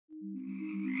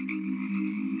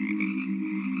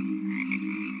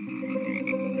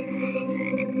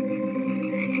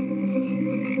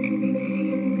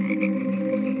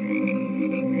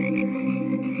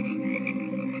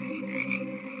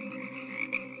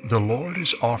The Lord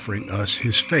is offering us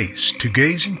His face to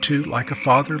gaze into like a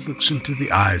father looks into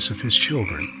the eyes of his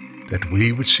children, that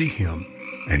we would see Him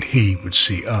and He would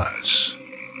see us.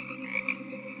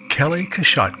 Kelly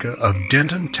Kashatka of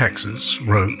Denton, Texas,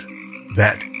 wrote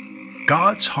that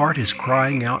God's heart is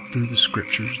crying out through the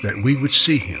Scriptures that we would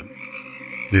see Him.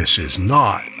 This is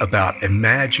not about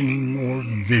imagining or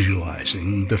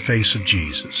visualizing the face of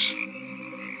Jesus.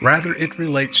 Rather, it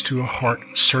relates to a heart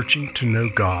searching to know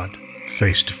God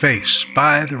face to face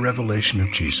by the revelation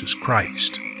of Jesus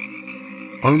Christ.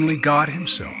 Only God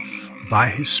Himself, by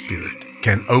His Spirit,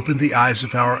 can open the eyes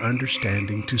of our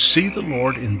understanding to see the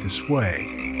Lord in this way.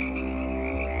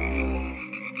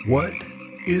 What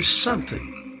is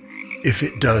something if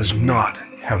it does not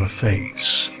have a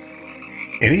face?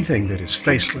 Anything that is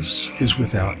faceless is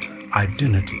without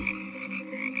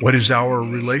identity. What is our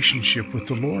relationship with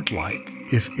the Lord like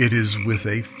if it is with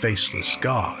a faceless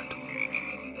God?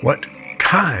 What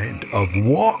kind of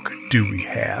walk do we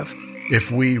have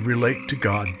if we relate to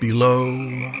God below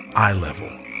eye level?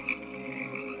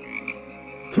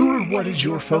 Who or what is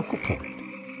your focal point?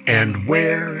 And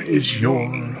where is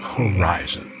your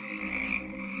horizon?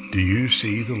 Do you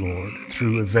see the Lord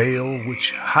through a veil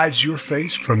which hides your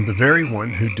face from the very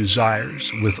one who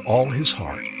desires with all his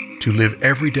heart to live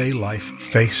everyday life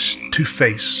face to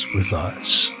face with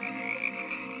us?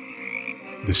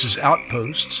 This is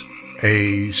Outposts,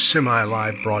 a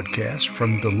semi-live broadcast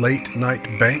from the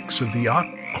late-night banks of the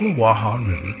Ocklawaha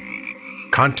River.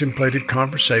 Contemplated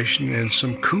conversation and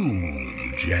some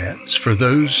cool jazz for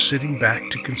those sitting back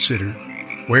to consider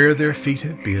where their feet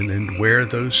have been and where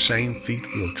those same feet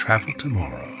will travel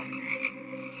tomorrow.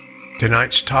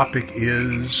 Tonight's topic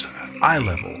is eye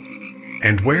level,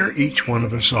 and where each one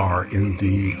of us are in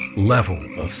the level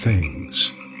of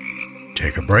things.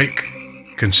 Take a break,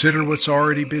 consider what's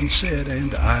already been said,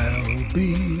 and I'll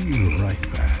be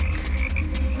right back.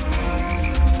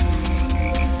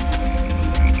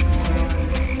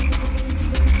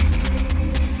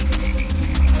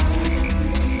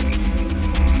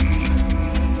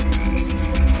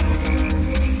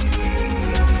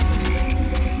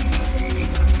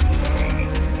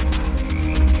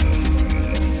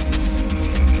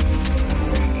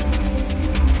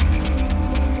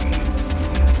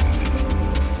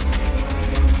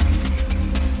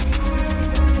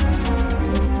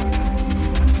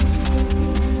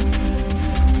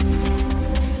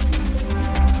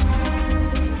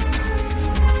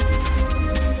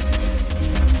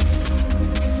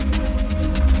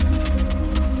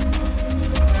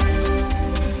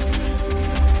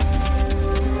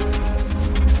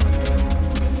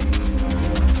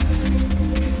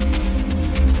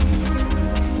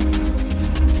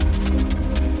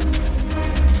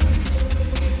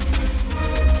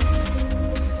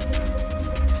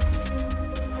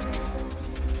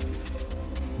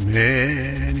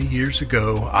 Many years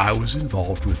ago, I was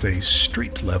involved with a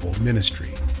street-level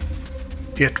ministry.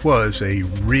 It was a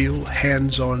real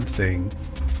hands-on thing,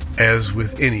 as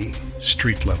with any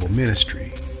street-level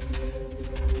ministry.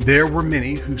 There were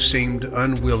many who seemed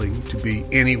unwilling to be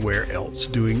anywhere else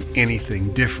doing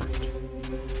anything different.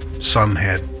 Some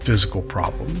had physical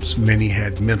problems, many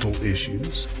had mental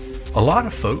issues. A lot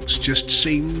of folks just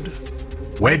seemed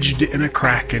wedged in a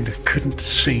crack and couldn't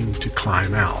seem to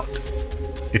climb out.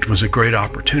 It was a great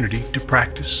opportunity to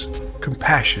practice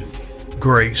compassion,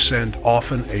 grace, and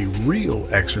often a real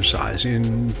exercise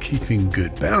in keeping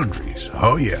good boundaries.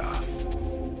 Oh yeah.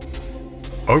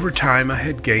 Over time, I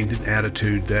had gained an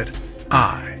attitude that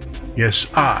I,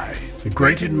 the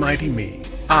great and mighty me,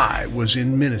 I was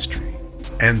in ministry,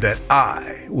 and that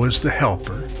I was the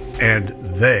helper, and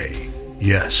they,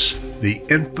 yes, the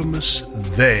infamous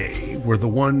they, were the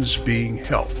ones being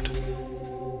helped.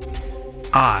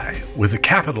 I, with a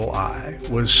capital I,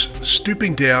 was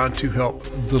stooping down to help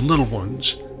the little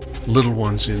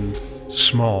ones in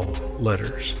small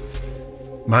letters.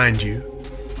 Mind you,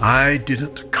 I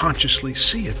didn't consciously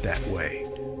see it that way.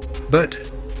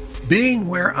 But being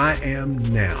where I am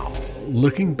now,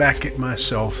 looking back at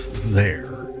myself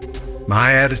there,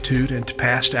 my attitude and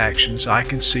past actions, I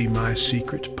can see my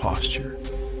secret posture.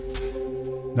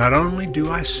 Not only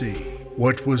do I see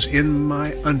what was in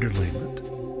my underlayment,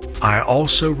 I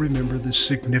also remember the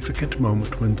significant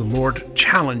moment when the Lord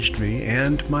challenged me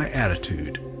and my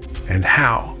attitude, and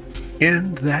how,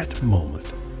 in that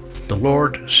moment, the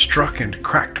Lord struck and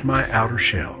cracked my outer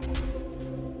shell.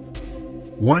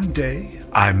 One day,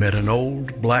 I met an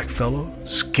old black fellow,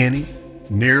 skinny,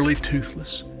 nearly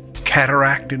toothless,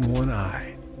 cataract in one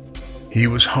eye. He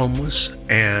was homeless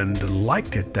and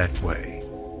liked it that way.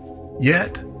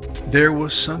 Yet, there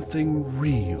was something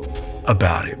real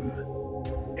about him.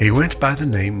 He went by the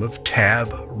name of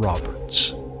Tab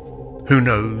Roberts. Who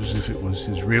knows if it was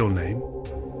his real name?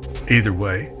 Either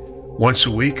way, once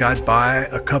a week I'd buy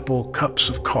a couple cups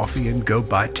of coffee and go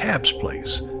by Tab's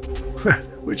place,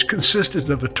 which consisted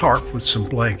of a tarp with some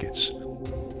blankets.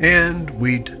 And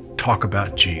we'd talk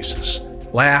about Jesus,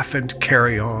 laugh and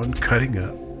carry on cutting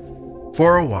up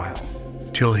for a while,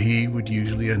 till he would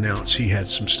usually announce he had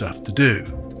some stuff to do.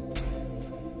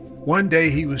 One day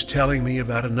he was telling me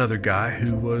about another guy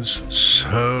who was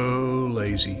so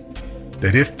lazy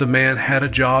that if the man had a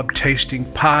job tasting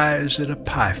pies at a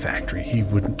pie factory, he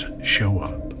wouldn't show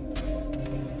up.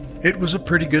 It was a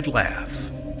pretty good laugh,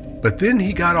 but then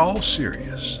he got all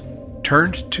serious,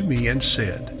 turned to me and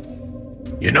said,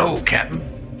 "You know, Captain,"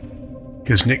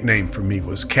 his nickname for me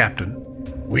was Captain,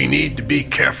 "we need to be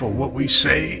careful what we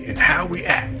say and how we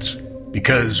act,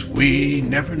 because we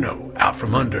never know out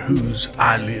from under whose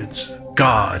eyelids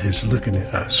God is looking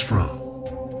at us from."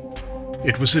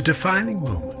 It was a defining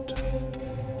moment.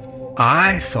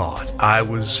 I thought I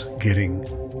was getting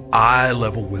eye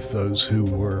level with those who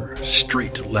were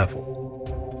street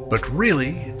level, but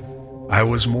really I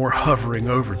was more hovering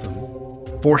over them,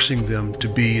 forcing them to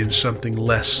be in something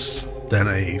less than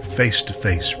a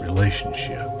face-to-face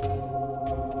relationship.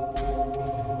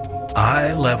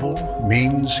 Eye level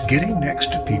means getting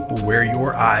next to people where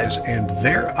your eyes and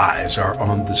their eyes are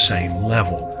on the same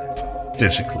level,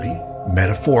 physically,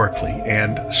 metaphorically,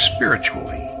 and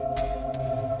spiritually,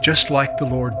 just like the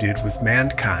Lord did with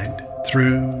mankind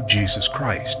through Jesus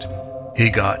Christ. He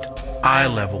got eye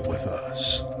level with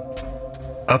us.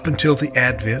 Up until the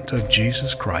advent of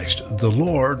Jesus Christ, the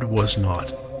Lord was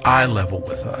not eye level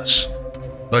with us.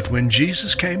 But when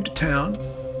Jesus came to town,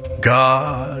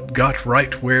 God got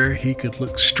right where he could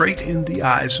look straight in the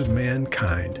eyes of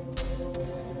mankind.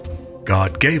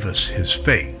 God gave us his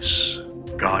face.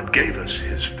 God gave us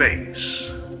his face.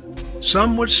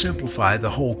 Some would simplify the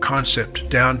whole concept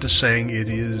down to saying it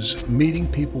is meeting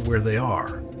people where they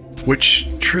are, which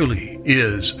truly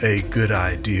is a good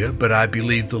idea, but I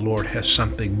believe the Lord has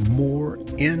something more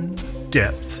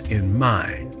in-depth in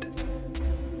mind.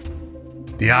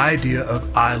 The idea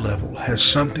of eye level has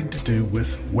something to do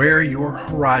with where your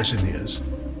horizon is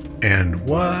and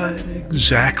what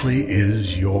exactly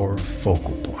is your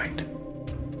focal point.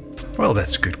 Well,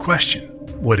 that's a good question.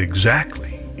 What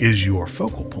exactly is your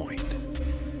focal point?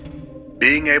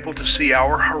 Being able to see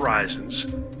our horizons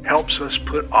helps us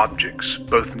put objects,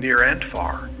 both near and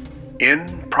far,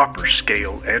 in proper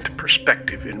scale and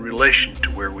perspective in relation to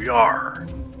where we are.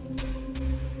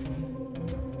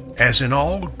 As in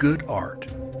all good art,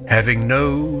 having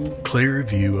no clear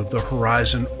view of the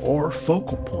horizon or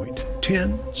focal point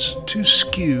tends to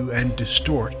skew and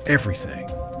distort everything.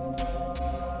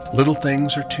 Little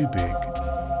things are too big,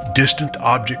 distant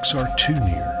objects are too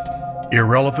near,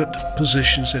 irrelevant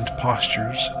positions and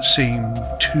postures seem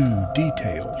too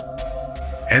detailed,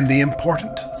 and the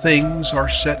important things are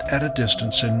set at a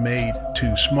distance and made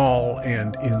too small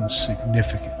and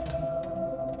insignificant.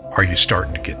 Are you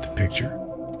starting to get the picture?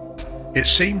 It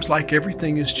seems like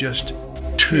everything is just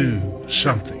too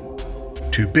something.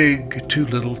 Too big, too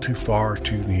little, too far,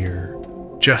 too near.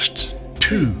 Just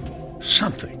too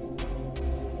something.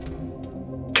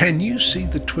 Can you see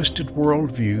the twisted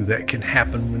worldview that can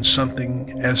happen when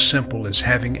something as simple as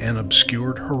having an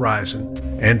obscured horizon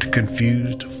and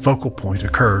confused focal point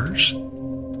occurs?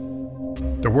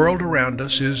 The world around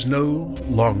us is no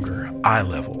longer eye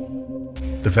level.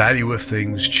 The value of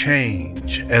things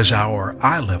change as our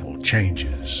eye level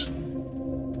changes.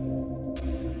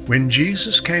 When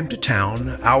Jesus came to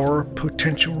town, our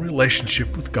potential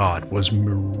relationship with God was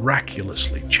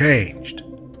miraculously changed.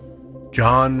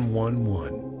 John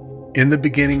 1:1. In the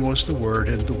beginning was the Word,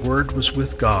 and the Word was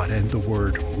with God, and the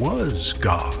Word was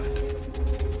God.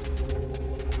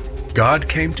 God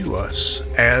came to us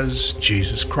as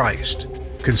Jesus Christ,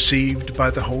 conceived by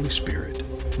the Holy Spirit,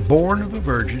 born of a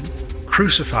virgin,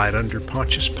 crucified under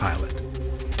Pontius Pilate,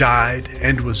 died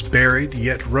and was buried,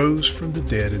 yet rose from the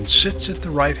dead and sits at the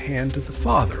right hand of the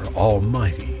Father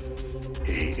Almighty.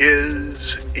 He is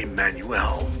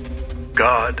Emmanuel,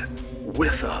 God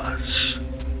with us.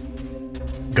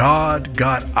 God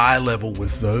got eye level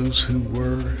with those who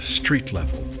were street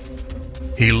level.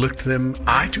 He looked them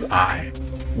eye to eye,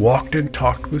 walked and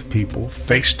talked with people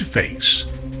face to face.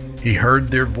 He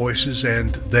heard their voices and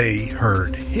they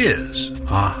heard his.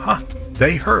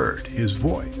 They heard his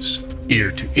voice, ear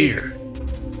to ear.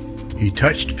 He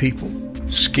touched people,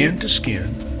 skin to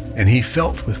skin, and he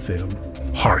felt with them,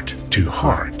 heart to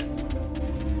heart.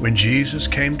 When Jesus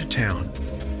came to town,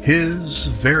 his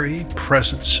very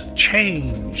presence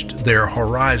changed their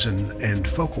horizon and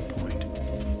focal point.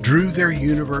 drew their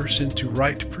universe into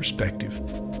right perspective,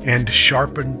 and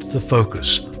sharpened the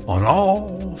focus on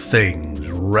all things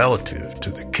relative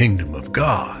to the kingdom of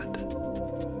God.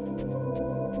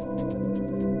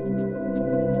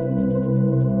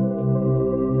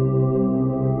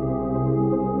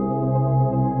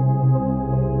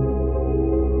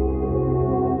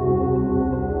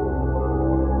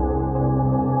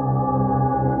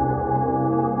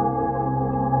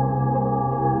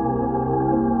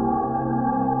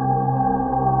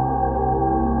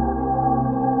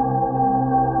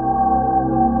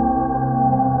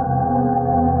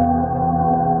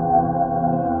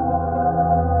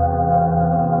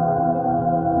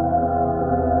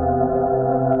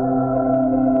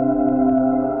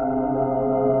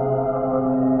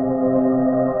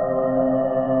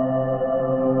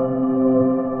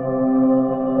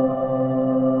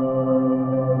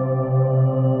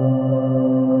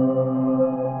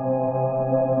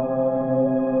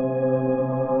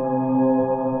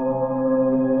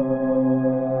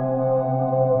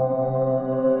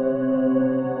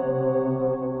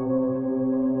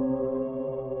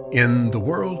 In the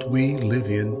world we live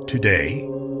in today,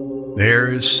 there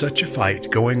is such a fight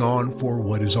going on for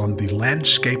what is on the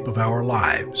landscape of our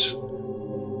lives.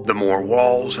 The more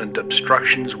walls and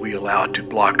obstructions we allow to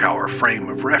block our frame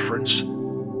of reference,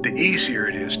 the easier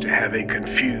it is to have a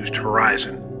confused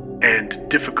horizon and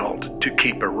difficult to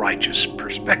keep a righteous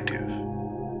perspective.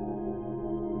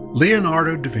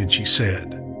 Leonardo da Vinci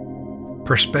said,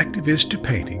 "Perspective is to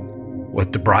painting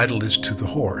what the bridle is to the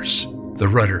horse, the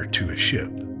rudder to a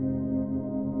ship."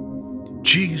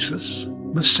 Jesus,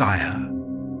 Messiah,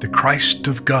 the Christ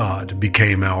of God,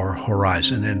 became our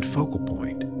horizon and focal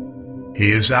point.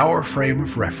 He is our frame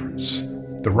of reference,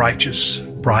 the righteous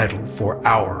bridle for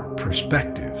our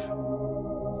perspective.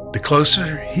 The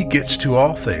closer he gets to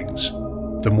all things,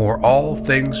 the more all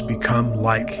things become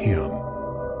like him.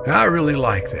 And I really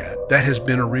like that. That has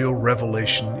been a real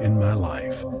revelation in my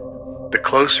life. The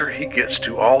closer he gets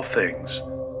to all things,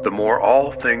 the more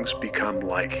all things become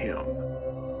like him.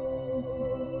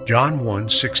 John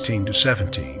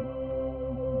 1:16-17.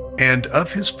 And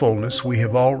of his fullness we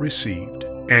have all received,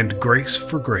 and grace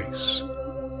for grace.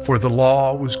 For the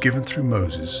law was given through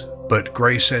Moses, but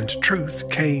grace and truth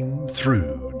came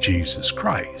through Jesus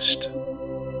Christ.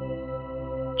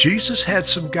 Jesus had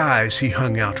some guys he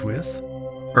hung out with.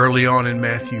 Early on in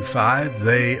Matthew 5,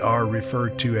 they are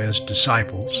referred to as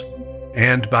disciples,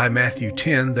 and by Matthew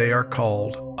 10, they are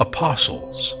called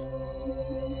apostles.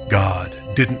 God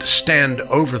didn't stand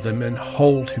over them and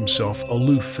hold himself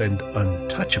aloof and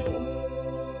untouchable.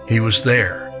 He was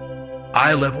there,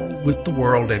 eye level with the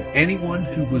world and anyone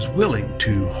who was willing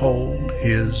to hold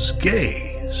his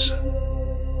gaze.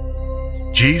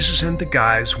 Jesus and the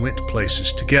guys went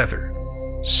places together,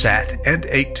 sat and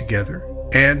ate together,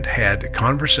 and had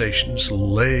conversations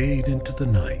late into the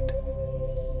night.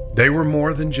 They were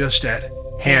more than just at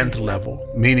hand level,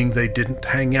 meaning they didn't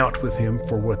hang out with him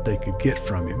for what they could get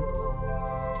from him.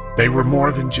 They were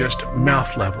more than just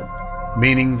mouth level,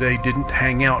 meaning they didn't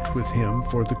hang out with him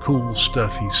for the cool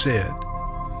stuff he said.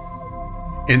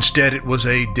 Instead, it was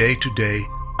a day-to-day,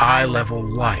 eye-level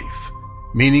life,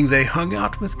 meaning they hung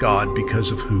out with God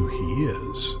because of who he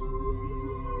is.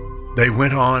 They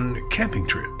went on camping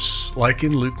trips, like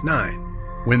in Luke 9,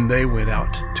 when they went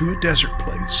out to a desert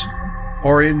place,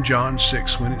 or in John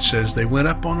 6 when it says they went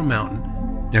up on a mountain,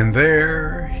 and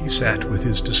there he sat with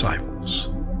his disciples.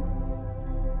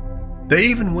 They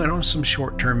even went on some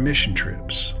short-term mission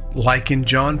trips, like in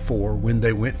John 4 when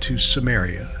they went to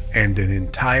Samaria and an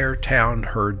entire town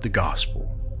heard the gospel.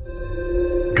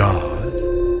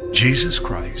 God, Jesus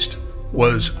Christ,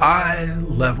 was eye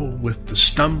level with the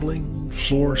stumbling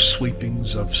floor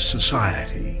sweepings of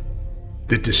society,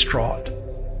 the distraught,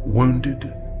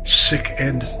 wounded, sick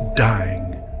and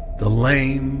dying, the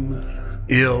lame,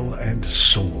 ill and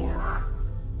sore.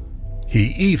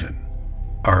 He even,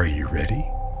 are you ready?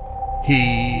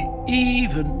 He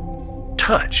even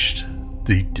touched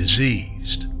the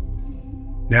diseased.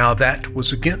 Now that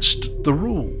was against the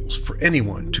rules for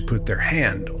anyone to put their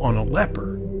hand on a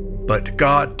leper, but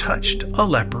God touched a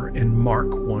leper in Mark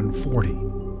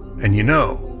 1:40. And you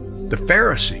know, the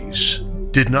Pharisees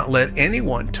did not let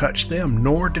anyone touch them,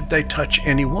 nor did they touch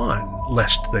anyone,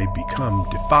 lest they become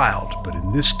defiled. But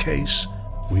in this case,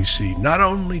 we see not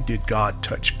only did God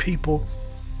touch people,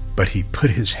 but he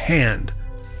put his hand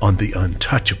on the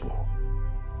untouchable.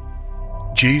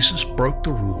 Jesus broke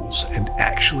the rules and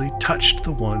actually touched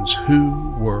the ones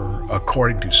who were,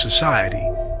 according to society,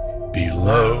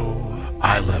 below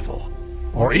eye level,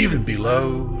 or even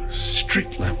below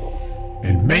street level,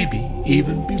 and maybe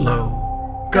even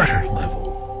below gutter level.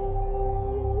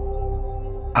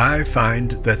 I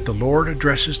find that the Lord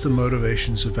addresses the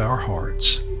motivations of our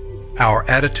hearts, our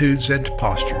attitudes and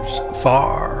postures,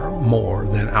 far more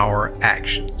than our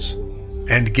actions.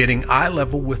 And getting eye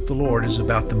level with the Lord is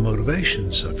about the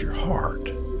motivations of your heart.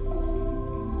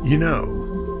 You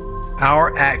know,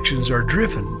 our actions are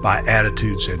driven by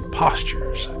attitudes and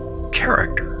postures,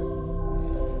 character.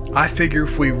 I figure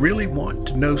if we really want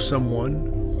to know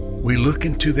someone, we look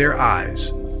into their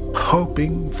eyes,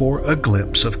 hoping for a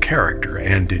glimpse of character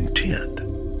and intent.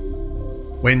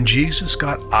 When Jesus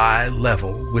got eye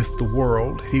level with the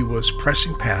world, he was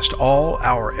pressing past all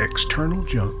our external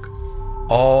junk,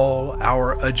 all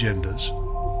our agendas,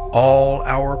 all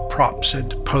our props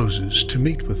and poses to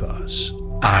meet with us,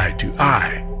 eye to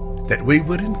eye, that we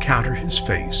would encounter his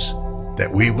face,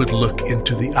 that we would look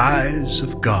into the eyes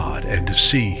of God and to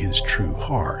see his true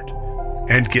heart,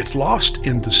 and get lost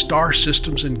in the star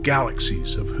systems and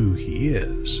galaxies of who he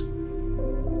is.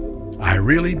 I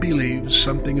really believe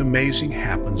something amazing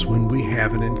happens when we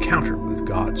have an encounter with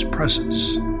God's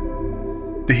presence.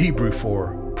 The Hebrew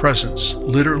for presence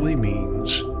literally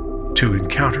means to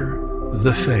encounter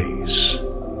the face.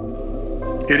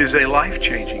 It is a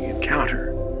life-changing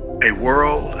encounter, a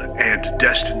world and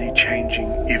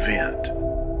destiny-changing event.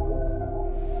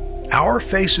 Our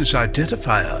faces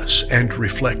identify us and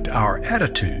reflect our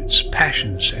attitudes,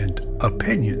 passions, and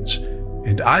opinions,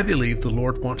 and I believe the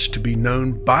Lord wants to be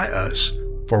known by us,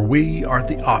 for we are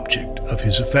the object of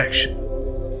his affection.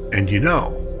 And you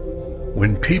know,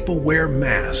 when people wear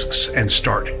masks and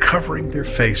start covering their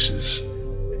faces,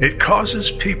 it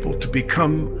causes people to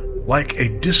become like a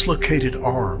dislocated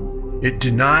arm. It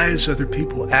denies other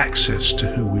people access to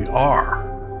who we are.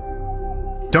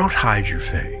 Don't hide your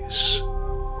face.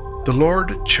 The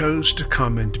Lord chose to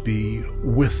come and be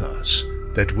with us,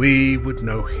 that we would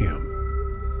know him.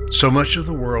 So much of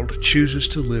the world chooses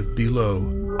to live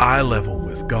below eye level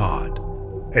with God,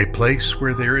 a place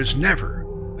where there is never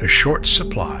a short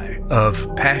supply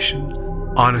of passion,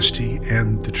 honesty,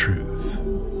 and the truth.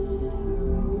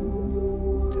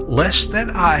 Less than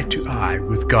eye to eye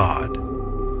with God,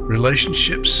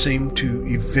 relationships seem to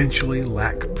eventually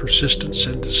lack persistence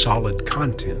and solid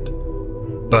content.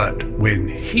 But when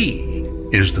he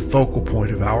is the focal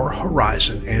point of our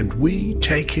horizon and we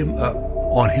take him up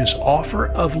on his offer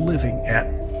of living at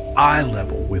eye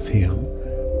level with him,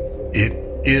 it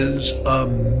is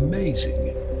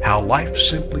amazing how life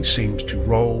simply seems to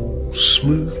roll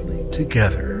smoothly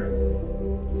together.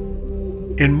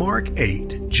 In Mark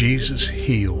 8, Jesus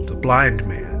healed a blind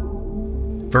man.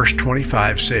 Verse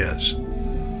 25 says,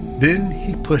 "Then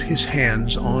he put his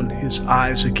hands on his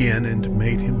eyes again and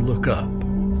made him look up.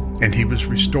 And he was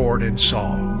restored and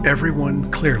saw everyone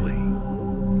clearly."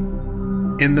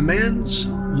 In the man's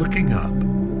looking up,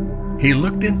 he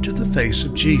looked into the face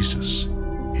of Jesus.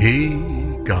 He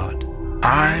got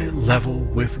eye level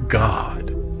with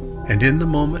God. And in the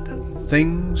moment,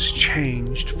 things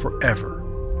changed forever.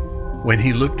 When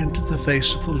he looked into the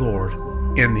face of the Lord,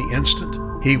 in the instant,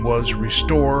 he was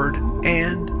restored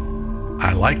and,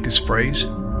 I like this phrase,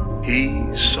 he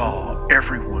saw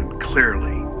everyone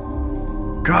clearly.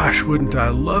 Gosh, wouldn't I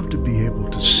love to be able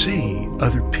to see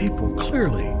other people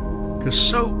clearly? Because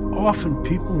so often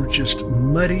people are just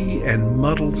muddy and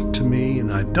muddled to me,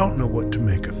 and I don't know what to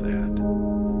make of that.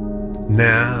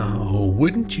 Now,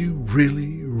 wouldn't you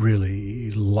really, really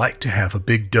like to have a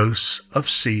big dose of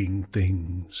seeing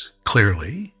things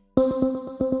clearly?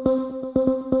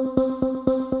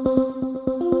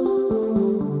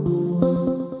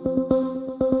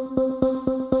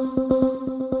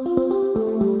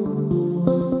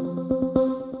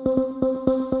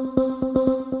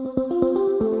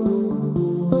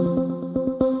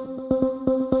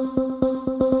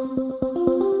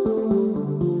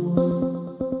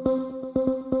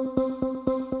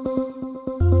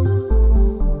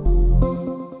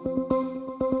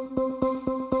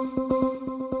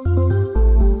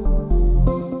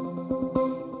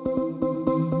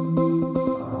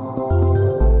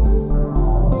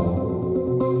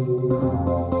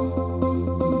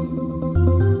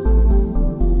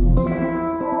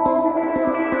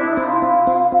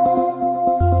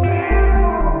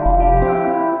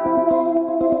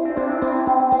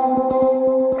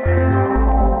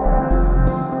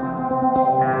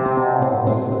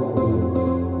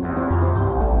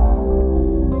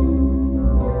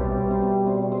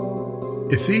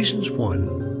 Ephesians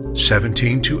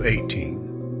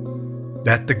 1:17-18,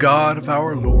 that the God of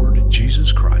our Lord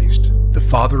Jesus Christ, the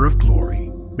Father of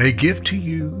glory, may give to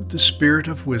you the spirit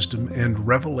of wisdom and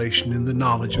revelation in the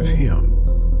knowledge of him.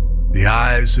 The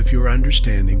eyes of your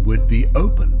understanding would be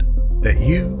opened, that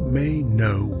you may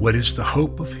know what is the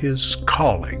hope of his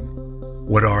calling,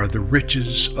 what are the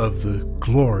riches of the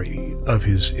glory of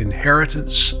his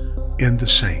inheritance in the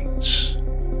saints.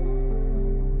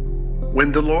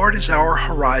 When the Lord is our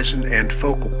horizon and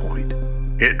focal point,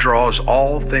 it draws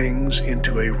all things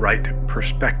into a right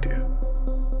perspective.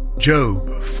 Job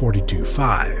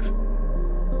 42:5.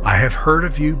 I have heard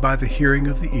of you by the hearing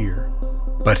of the ear,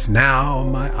 but now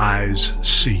my eyes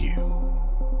see you.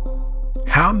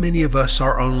 How many of us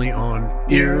are only on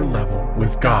ear level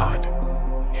with God,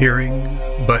 hearing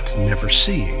but never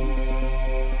seeing?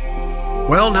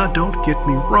 Well, now don't get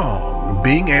me wrong.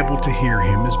 Being able to hear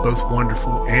him is both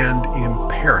wonderful and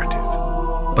imperative.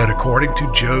 But according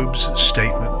to Job's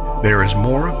statement, there is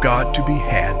more of God to be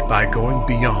had by going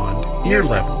beyond ear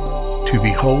level to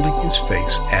beholding his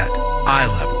face at eye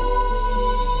level.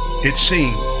 It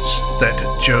seems that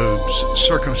Job's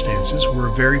circumstances were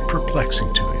very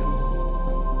perplexing to him.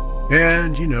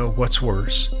 And you know what's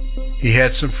worse, he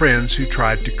had some friends who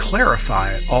tried to clarify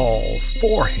it all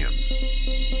for him.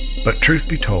 But truth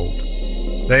be told,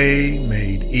 they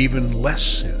made even less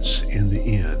sense in the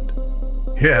end.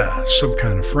 Yeah, some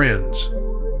kind of friends.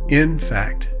 In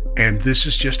fact, and this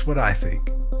is just what I think,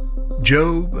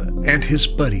 Job and his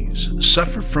buddies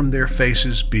suffered from their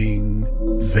faces being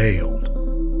veiled.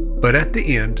 But at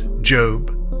the end,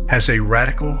 Job has a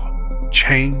radical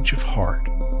change of heart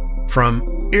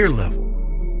from ear level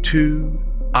to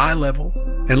eye level.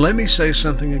 And let me say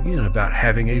something again about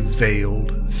having a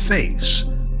veiled face.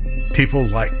 People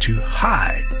like to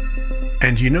hide.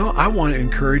 And you know, I want to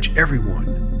encourage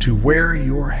everyone to wear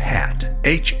your hat,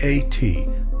 H-A-T,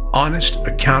 honest,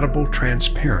 accountable,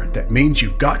 transparent. That means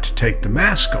you've got to take the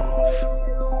mask off.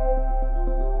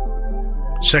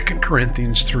 2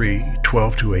 Corinthians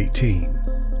 3:12-18.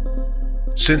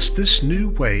 Since this new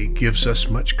way gives us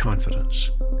much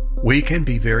confidence, we can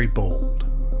be very bold.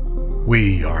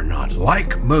 We are not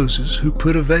like Moses, who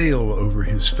put a veil over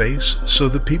his face so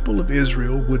the people of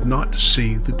Israel would not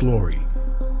see the glory,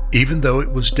 even though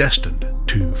it was destined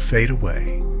to fade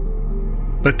away.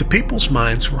 But the people's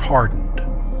minds were hardened,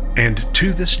 and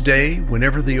to this day,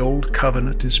 whenever the Old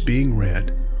Covenant is being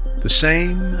read, the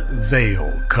same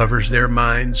veil covers their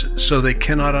minds so they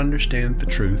cannot understand the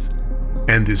truth,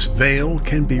 and this veil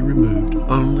can be removed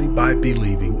only by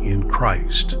believing in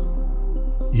Christ.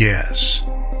 Yes,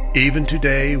 even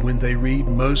today when they read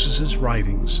Moses'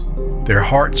 writings, their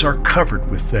hearts are covered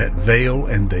with that veil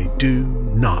and they do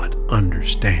not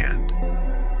understand.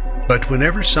 But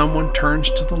whenever someone turns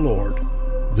to the Lord,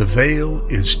 the veil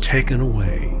is taken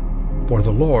away, for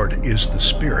the Lord is the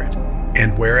Spirit,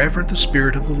 and wherever the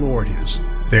Spirit of the Lord is,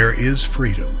 there is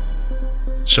freedom.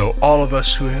 So all of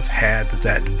us who have had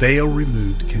that veil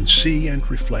removed can see and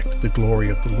reflect the glory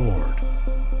of the Lord.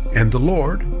 And the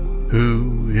Lord,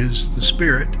 who is the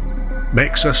Spirit,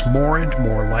 makes us more and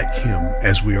more like him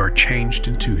as we are changed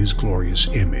into his glorious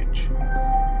image.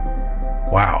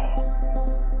 Wow.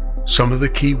 Some of the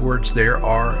key words there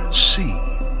are see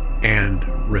and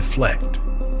reflect.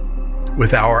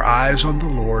 With our eyes on the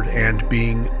Lord and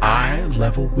being eye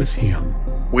level with him,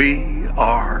 we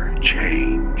are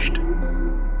changed.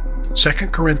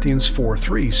 2 Corinthians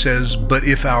 4:3 says, "But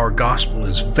if our gospel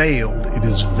is veiled, it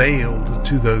is veiled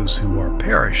to those who are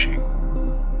perishing."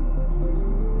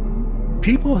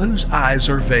 People whose eyes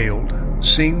are veiled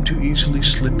seem to easily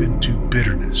slip into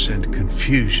bitterness and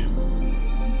confusion.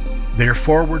 Their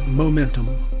forward momentum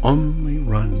only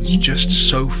runs just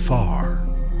so far.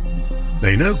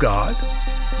 They know God,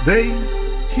 they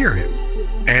hear him,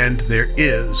 and there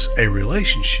is a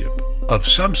relationship of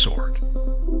some sort.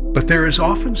 But there is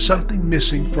often something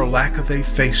missing for lack of a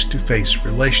face-to-face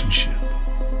relationship.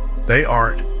 They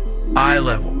aren't eye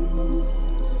level.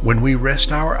 When we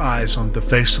rest our eyes on the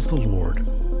face of the Lord,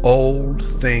 old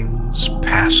things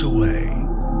pass away.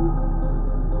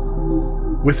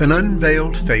 With an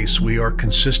unveiled face, we are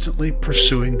consistently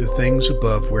pursuing the things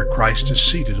above where Christ is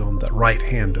seated on the right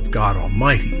hand of God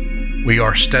Almighty. We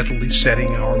are steadily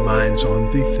setting our minds on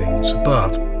the things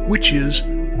above, which is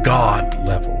God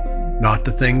level, not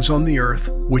the things on the earth,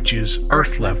 which is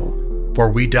earth level, for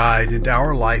we died and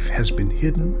our life has been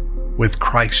hidden with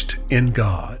Christ in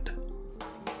God.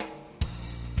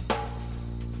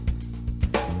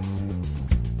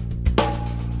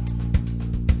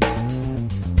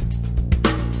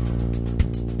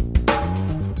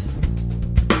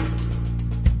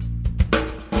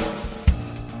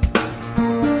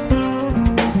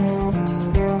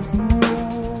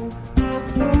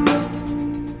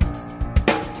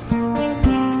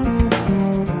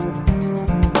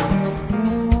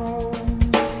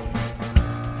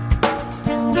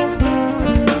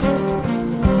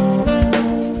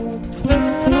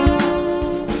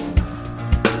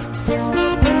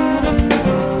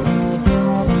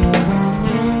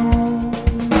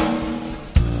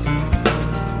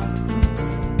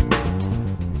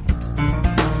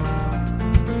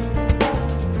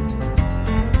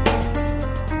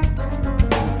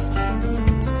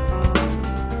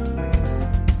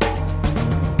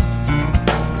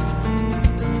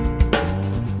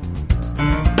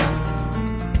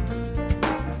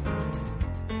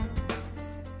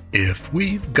 If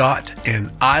we've got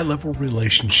an eye-level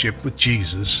relationship with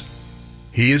Jesus,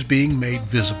 He is being made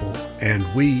visible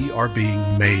and we are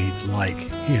being made like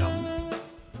Him.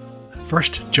 1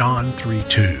 John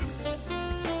 3:2.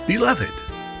 Beloved,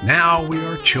 now we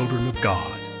are children of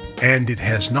God, and it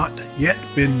has not yet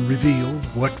been revealed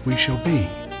what we shall be.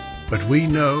 But we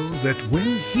know that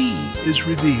when He is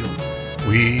revealed,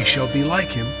 we shall be like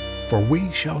Him, for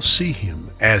we shall see Him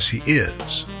as He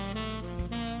is.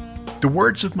 The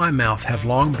words of my mouth have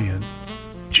long been,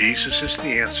 Jesus is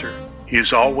the answer, He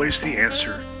is always the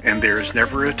answer, and there is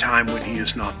never a time when He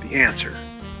is not the answer.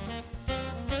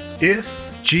 If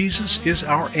Jesus is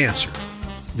our answer,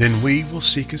 then we will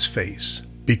seek His face,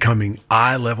 becoming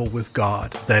eye level with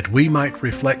God, that we might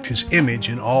reflect His image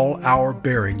in all our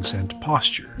bearings and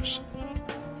postures.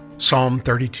 Psalm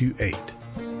 32:8.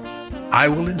 I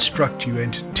will instruct you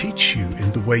and teach you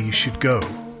in the way you should go.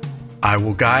 I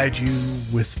will guide you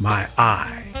with my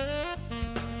eye.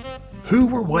 Who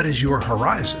or what is your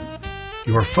horizon,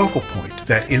 your focal point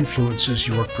that influences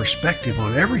your perspective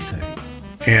on everything?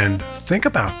 And think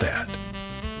about that.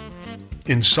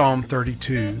 In Psalm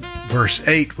 32, verse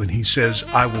 8, when he says,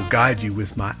 I will guide you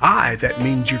with my eye, that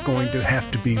means you're going to have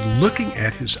to be looking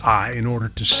at His eye in order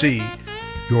to see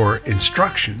your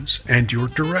instructions and your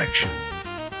direction.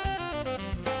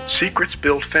 Secrets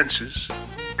build fences.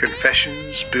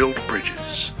 Confessions build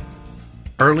bridges.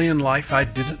 Early in life, I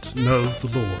didn't know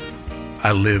the Lord.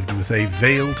 I lived with a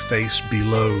veiled face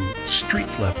below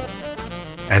street level.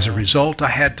 As a result, I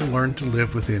had to learn to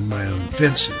live within my own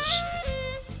fences.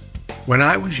 When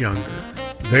I was younger,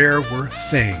 there were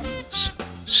things,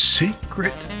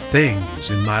 secret things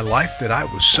in my life that I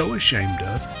was so ashamed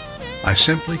of, I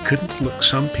simply couldn't look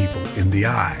some people in the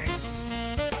eye.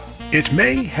 It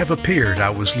may have appeared I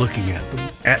was looking at them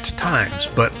at times,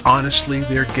 but honestly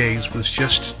their gaze was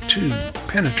just too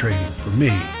penetrating for me.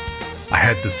 I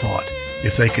had the thought,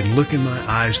 if they can look in my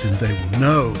eyes, then they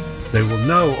will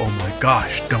know, oh my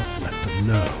gosh, don't let them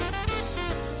know.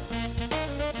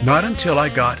 Not until I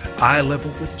got eye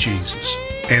level with Jesus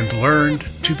and learned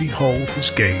to behold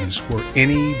His gaze were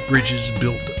any bridges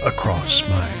built across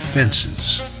my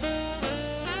fences.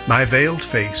 My veiled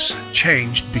face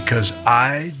changed because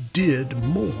I did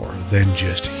more than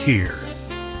just hear.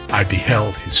 I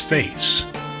beheld His face.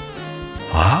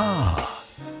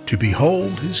 To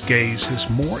behold His gaze has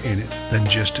more in it than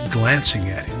just glancing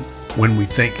at Him when we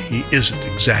think He isn't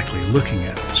exactly looking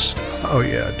at us. Oh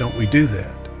yeah, don't we do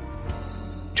that?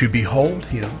 To behold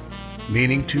Him,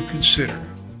 meaning to consider,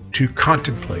 to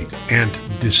contemplate and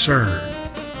discern.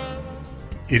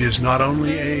 It is not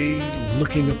only a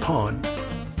looking upon,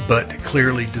 but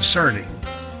clearly discerning.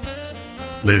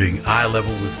 Living eye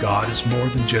level with God is more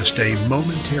than just a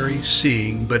momentary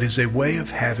seeing, but is a way of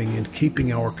having and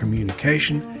keeping our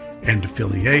communication and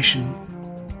affiliation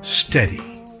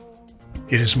steady.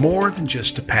 It is more than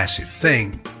just a passive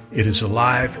thing. It is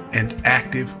alive and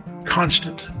active,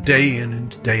 constant, day in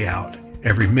and day out,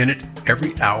 every minute,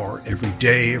 every hour, every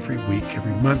day, every week,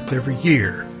 every month, every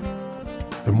year.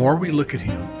 The more we look at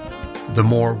Him, the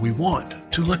more we want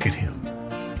to look at Him.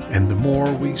 And the more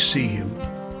we see Him,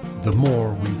 the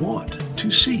more we want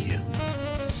to see Him.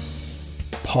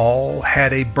 Paul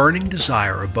had a burning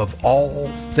desire above all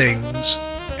things,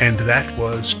 and that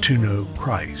was to know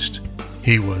Christ.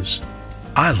 He was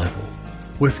eye level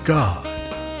with God.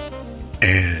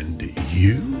 And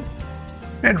you?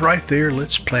 And right there,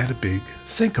 let's plant a big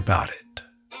think about it.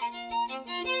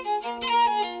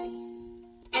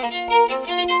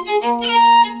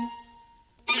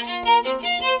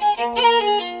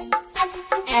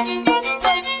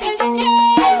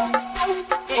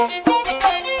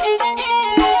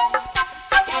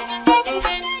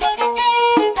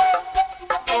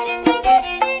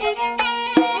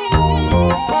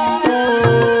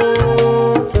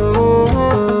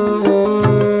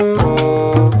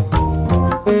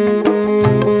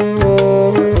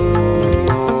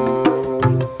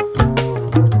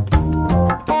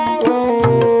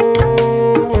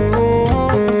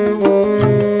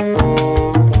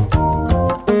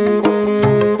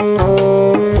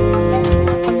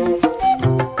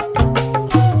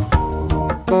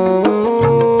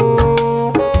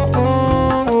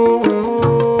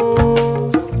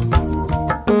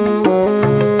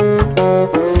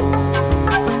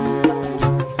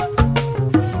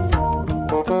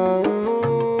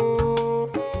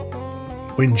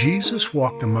 When Jesus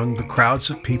walked among the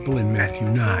crowds of people in Matthew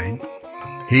 9,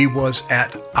 He was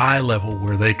at eye level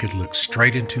where they could look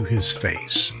straight into His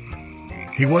face.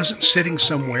 He wasn't sitting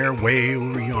somewhere way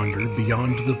over yonder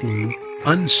beyond the blue,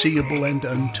 unseeable and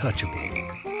untouchable.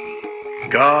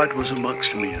 God was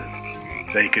amongst men.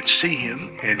 They could see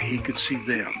him, and he could see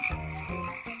them.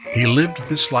 He lived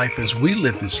this life as we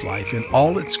live this life, in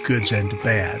all its goods and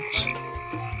bads.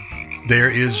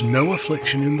 There is no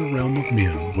affliction in the realm of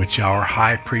men which our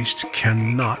high priest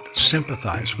cannot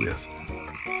sympathize with,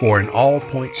 for in all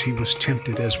points he was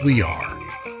tempted as we are,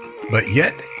 but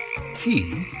yet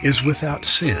he is without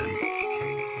sin.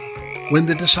 When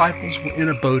the disciples were in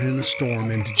a boat in a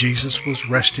storm and Jesus was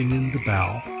resting in the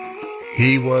bow,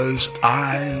 he was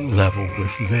eye level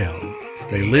with them.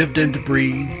 They lived and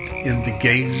breathed in the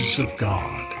gaze of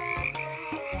God.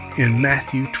 In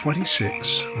Matthew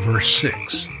 26, verse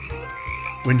 6,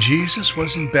 when Jesus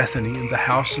was in Bethany in the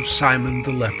house of Simon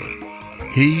the leper,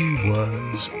 he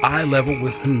was eye level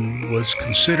with who was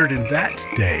considered in that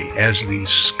day as the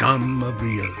scum of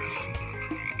the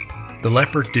earth. The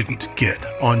leper didn't get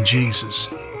on Jesus.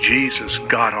 Jesus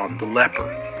got on the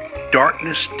leper.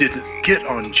 Darkness didn't get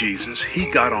on Jesus. He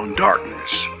got on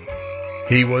darkness.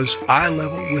 He was eye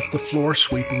level with the floor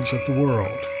sweepings of the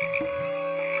world.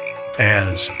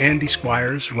 As Andy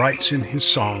Squires writes in his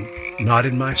song, Not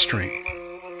in My Strength,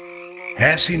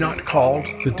 has he not called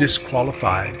the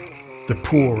disqualified, the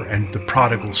poor and the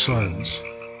prodigal sons,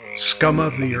 scum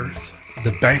of the earth,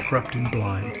 the bankrupt and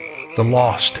blind, the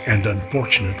lost and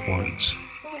unfortunate ones?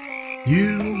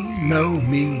 You know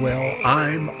me well,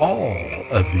 I'm all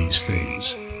of these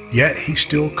things, yet he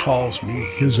still calls me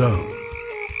his own.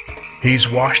 He's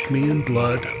washed me in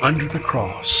blood under the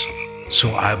cross,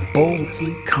 so I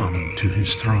boldly come to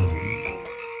his throne.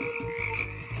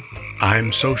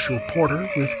 I'm Social Porter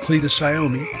with Cletus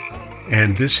Iomi,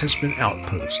 and this has been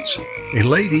Outposts, a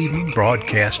late evening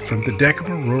broadcast from the deck of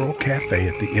a rural cafe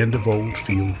at the end of Old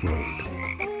Field Road,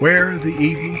 where the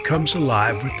evening comes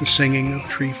alive with the singing of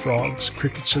tree frogs,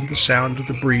 crickets, and the sound of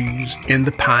the breeze in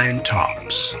the pine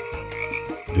tops.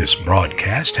 This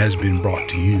broadcast has been brought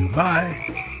to you by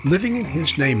Living in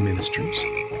His Name Ministries,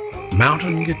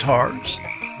 Mountain Guitars,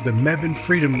 the Mebane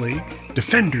Freedom League,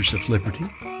 Defenders of Liberty,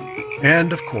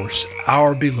 and, of course,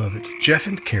 our beloved Jeff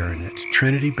and Karen at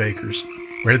Trinity Bakers,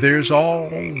 where there's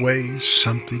always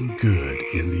something good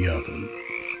in the oven.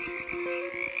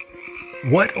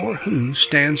 What or who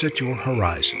stands at your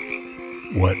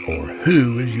horizon? What or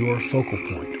who is your focal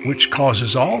point, which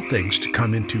causes all things to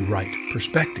come into right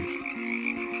perspective?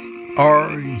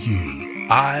 Are you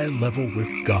eye level with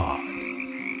God,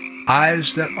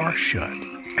 eyes that are shut,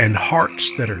 and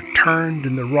hearts that are turned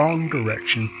in the wrong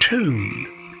direction, tuned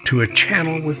to a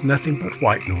channel with nothing but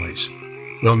white noise,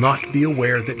 will not be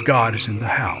aware that God is in the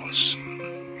house?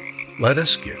 Let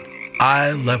us get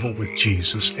eye level with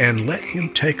Jesus and let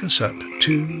him take us up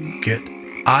to get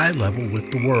eye level with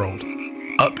the world,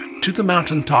 up to the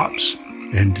mountaintops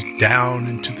and down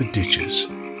into the ditches,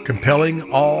 compelling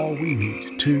all we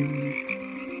meet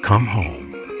to come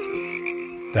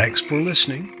home. Thanks for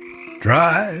listening.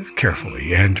 Drive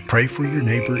carefully and pray for your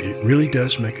neighbor. It really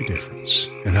does make a difference.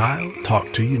 And I'll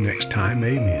talk to you next time.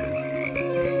 Amen.